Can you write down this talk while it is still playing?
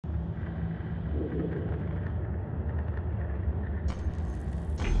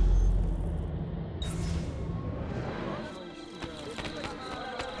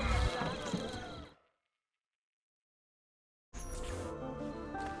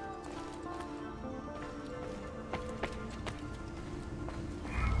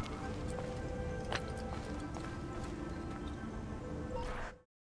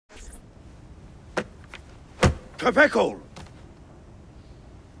Tripwire!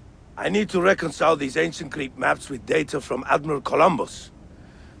 I need to reconcile these ancient Greek maps with data from Admiral Columbus.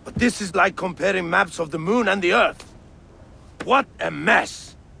 But this is like comparing maps of the moon and the Earth. What a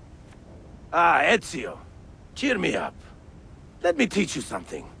mess! Ah, Ezio, cheer me up. Let me teach you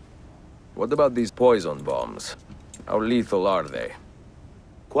something. What about these poison bombs? How lethal are they?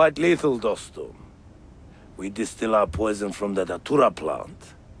 Quite lethal, Dostum. We distill our poison from the Datura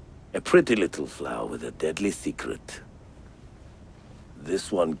plant. A pretty little flower with a deadly secret.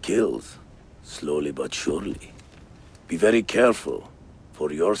 This one kills, slowly but surely. Be very careful,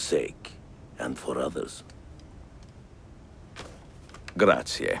 for your sake, and for others.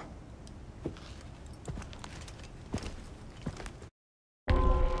 Grazie.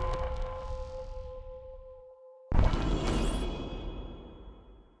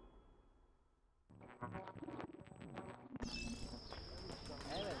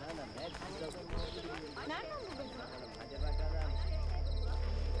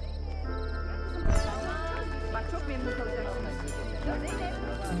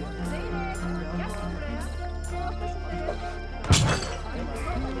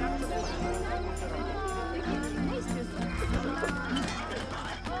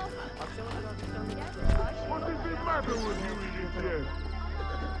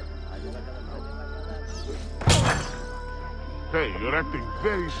 Hey, you're acting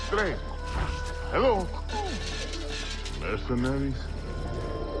very strange. Hello? Mercenaries?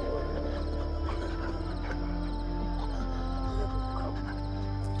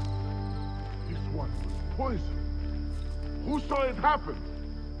 This one was poisoned. Who saw it happen?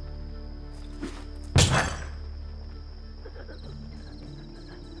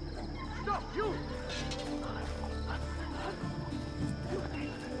 Stop, you!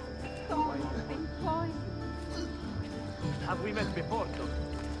 Have we met before, Doctor?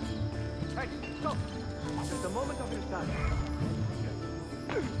 Hey, stop! Just a moment of your time.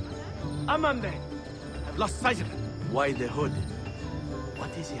 Amande! I've lost sight of him. Why the hood? What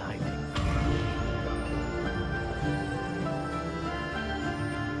is he hiding?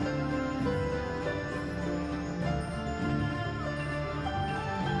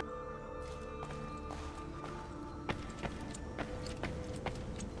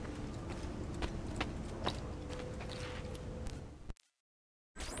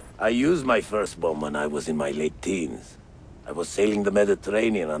 I used my first bomb when I was in my late teens. I was sailing the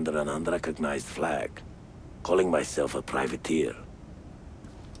Mediterranean under an unrecognized flag, calling myself a privateer.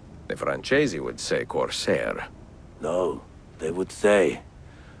 The Francesi would say corsair. No, they would say,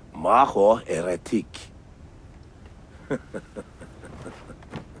 Majo heretic.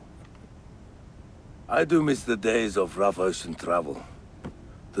 I do miss the days of rough ocean travel.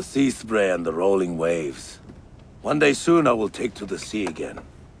 The sea spray and the rolling waves. One day soon I will take to the sea again.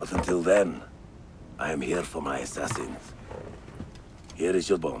 But until then, I am here for my assassins. Here is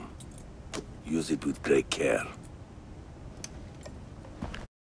your bomb. Use it with great care.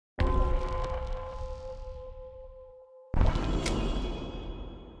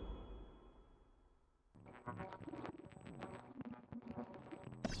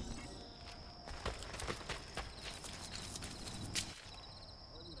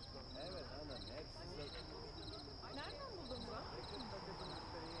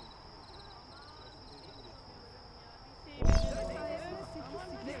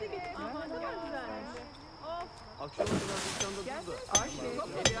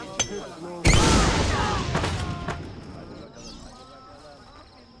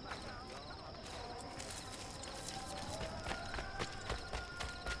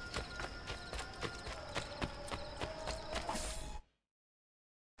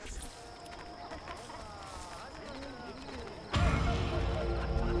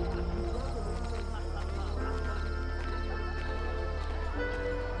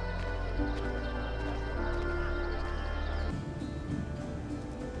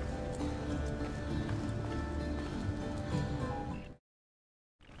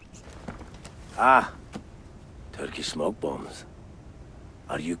 Ah, Turkish smoke bombs.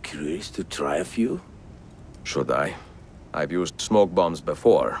 Are you curious to try a few? Should I? I've used smoke bombs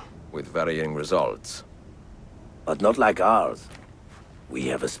before, with varying results. But not like ours. We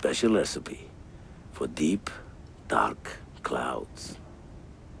have a special recipe for deep, dark clouds.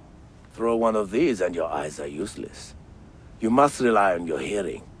 Throw one of these and your eyes are useless. You must rely on your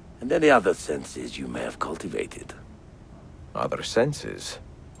hearing and any other senses you may have cultivated. Other senses?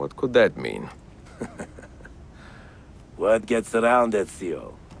 What could that mean? Word gets around,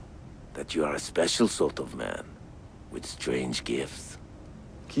 Ezio, that you are a special sort of man, with strange gifts.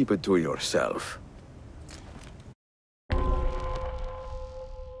 Keep it to yourself.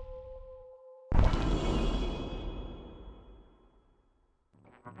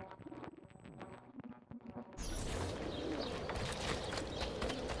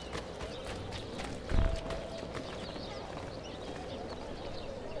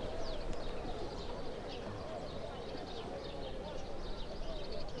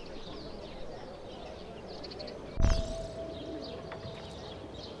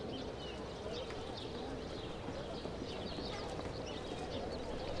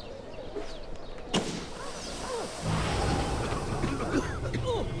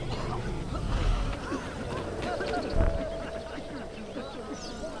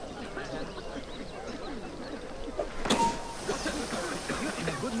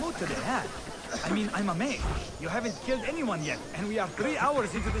 I'm amazed. You haven't killed anyone yet, and we are 3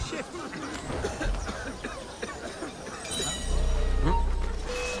 hours into the shift.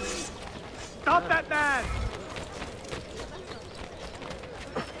 Stop that man!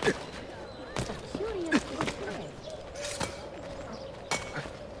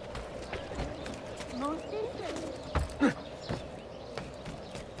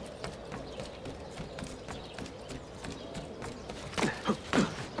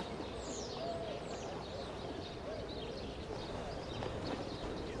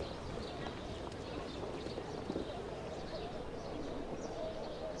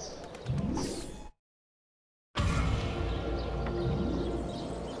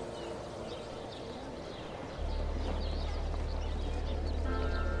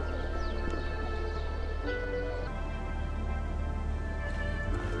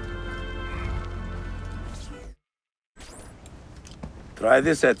 Try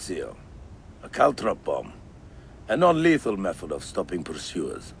this, Ezio. A Caltrop bomb. A non-lethal method of stopping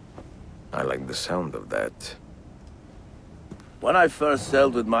pursuers. I like the sound of that. When I first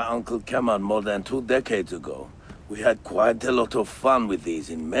sailed with my Uncle Kemal more than 2 decades ago, we had quite a lot of fun with these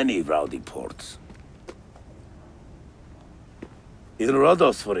in many rowdy ports. In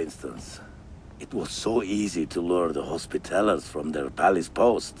Rhodos, for instance, it was so easy to lure the Hospitallers from their palace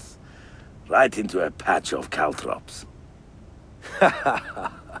posts right into a patch of Caltrops.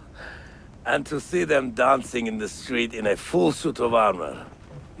 And to see them dancing in the street in a full suit of armor,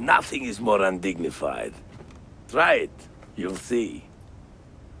 nothing is more undignified. Try it, you'll see.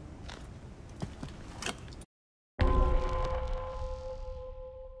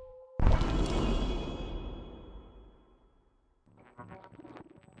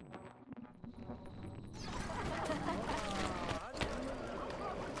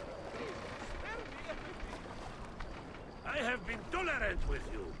 I have been tolerant with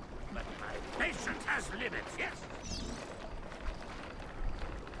you, but my patience has limits, yes?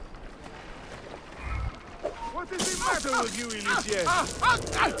 What is the matter with you, Elysian?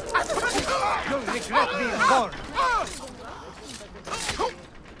 You'll regret being born.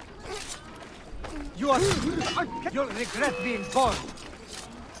 You'll regret being born.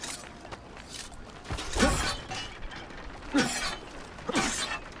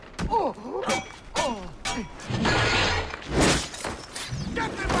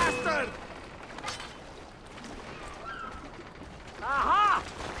 Get the bastard! Aha!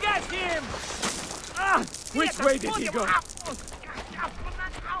 Get him! Ah, Which way did he go?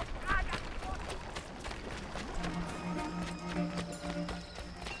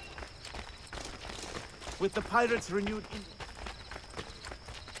 With the pirates renewed in...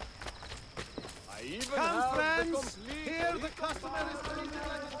 Come, friends! Here the customary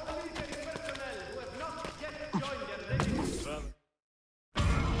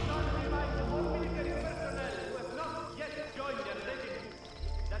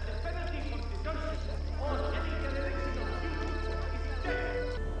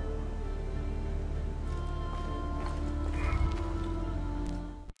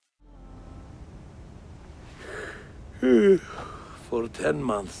For 10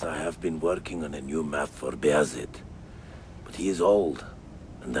 months I have been working on a new map for Bayezid. But he is old,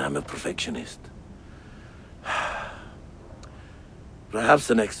 and I'm a perfectionist. Perhaps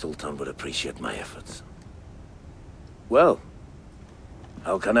the next Sultan would appreciate my efforts. Well,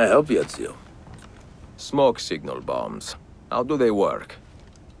 how can I help you, Ezio? Smoke signal bombs. How do they work?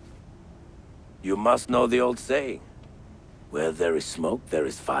 You must know the old saying. Where there is smoke, there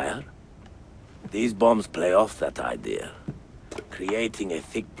is fire. These bombs play off that idea, creating a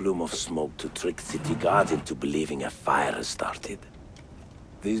thick plume of smoke to trick city guards into believing a fire has started.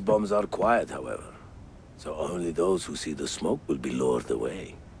 These bombs are quiet, however, so only those who see the smoke will be lured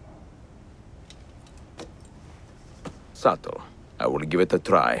away. Subtle. I will give it a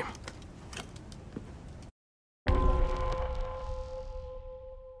try.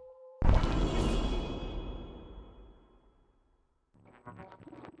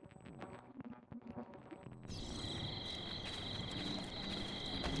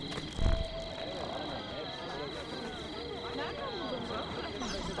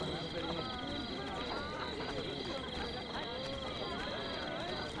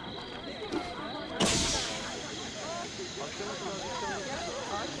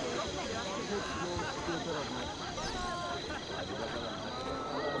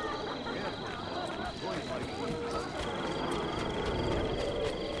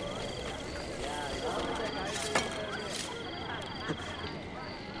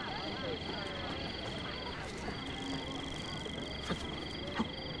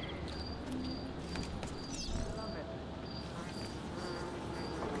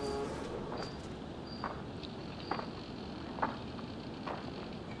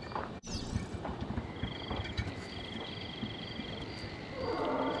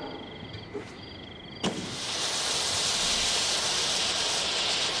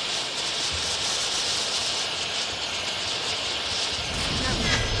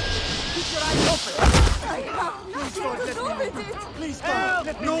 I have nothing to do with it! Please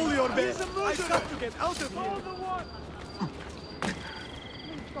don't! Know your best! I've got to get out of here!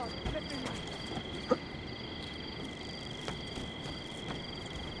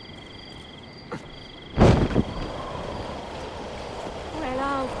 Well,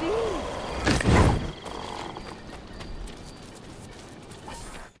 I'll be.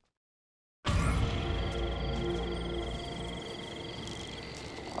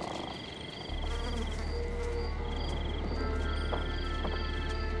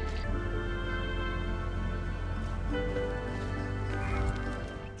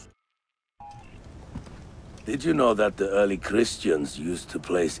 Did you know that the early Christians used to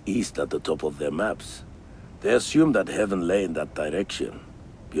place east at the top of their maps? They assumed that heaven lay in that direction,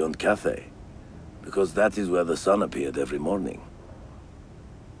 beyond Cathay, because that is where the sun appeared every morning.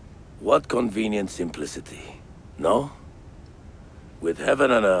 What convenient simplicity, no? With heaven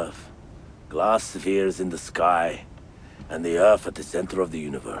and earth, glass spheres in the sky, and the earth at the center of the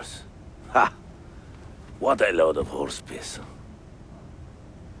universe. Ha! What a load of horse piss.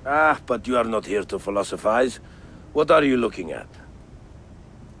 Ah, but you are not here to philosophize. What are you looking at?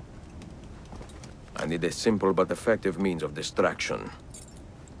 I need a simple but effective means of distraction.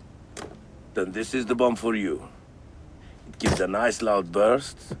 Then this is the bomb for you. It gives a nice loud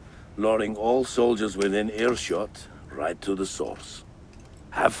burst, luring all soldiers within earshot right to the source.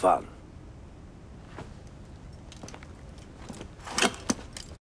 Have fun.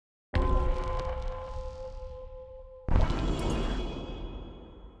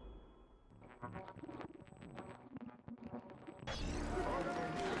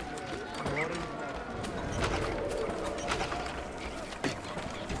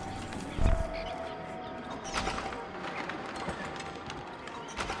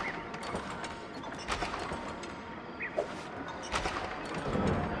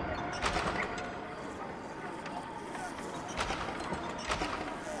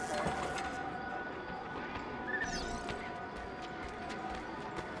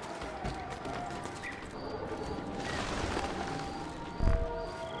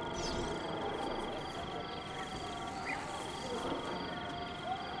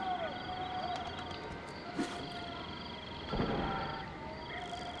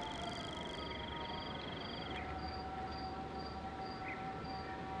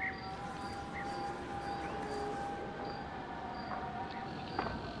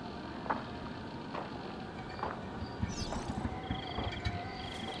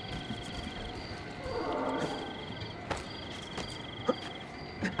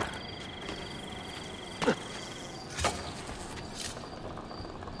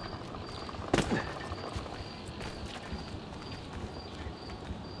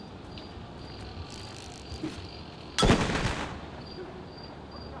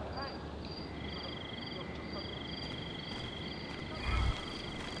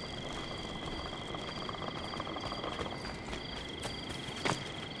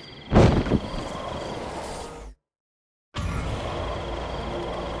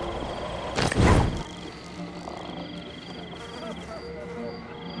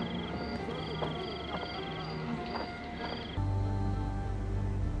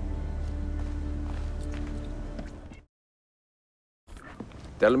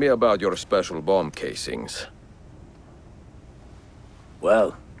 Tell me about your special bomb casings.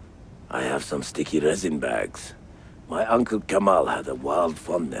 Well, I have some sticky resin bags. My uncle Kamal had a wild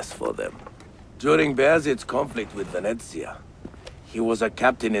fondness for them. During Bayezid's conflict with Venezia, he was a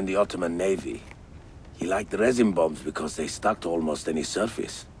captain in the Ottoman Navy. He liked resin bombs because they stuck to almost any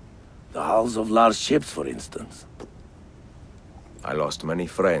surface. The hulls of large ships, for instance. I lost many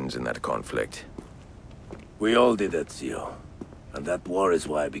friends in that conflict. We all did, Ezio. And that war is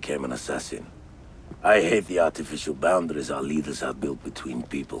why I became an assassin. I hate the artificial boundaries our leaders have built between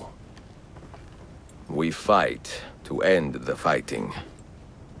people. We fight to end the fighting.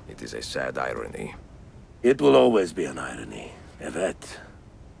 It is a sad irony. It will always be an irony, Evet.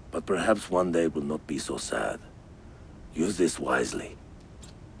 But perhaps one day it will not be so sad. Use this wisely.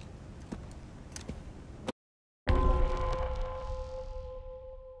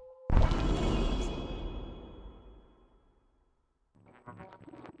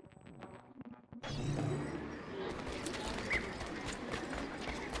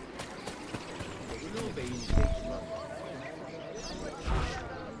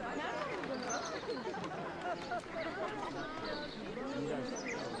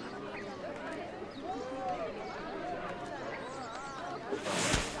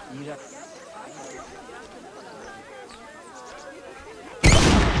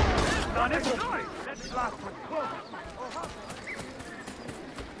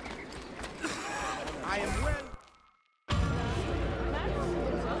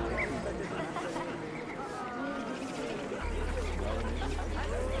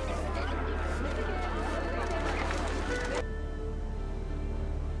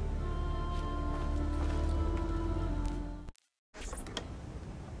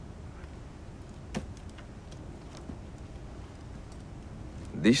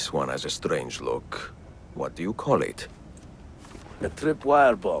 This one has a strange look. What do you call it? A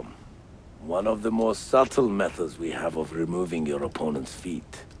tripwire bomb. One of the most subtle methods we have of removing your opponent's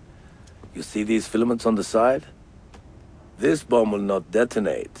feet. You see these filaments on the side? This bomb will not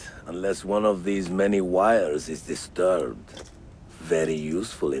detonate unless one of these many wires is disturbed. Very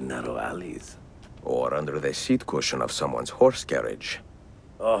useful in narrow alleys. Or under the seat cushion of someone's horse carriage.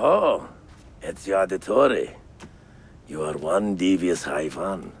 Oh, it's your Datura. You are one devious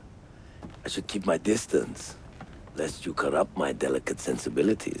Haivan. I should keep my distance, lest you corrupt my delicate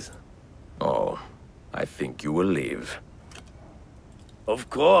sensibilities. Oh, I think you will leave. Of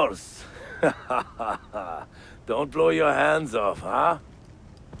course. Don't blow your hands off, huh?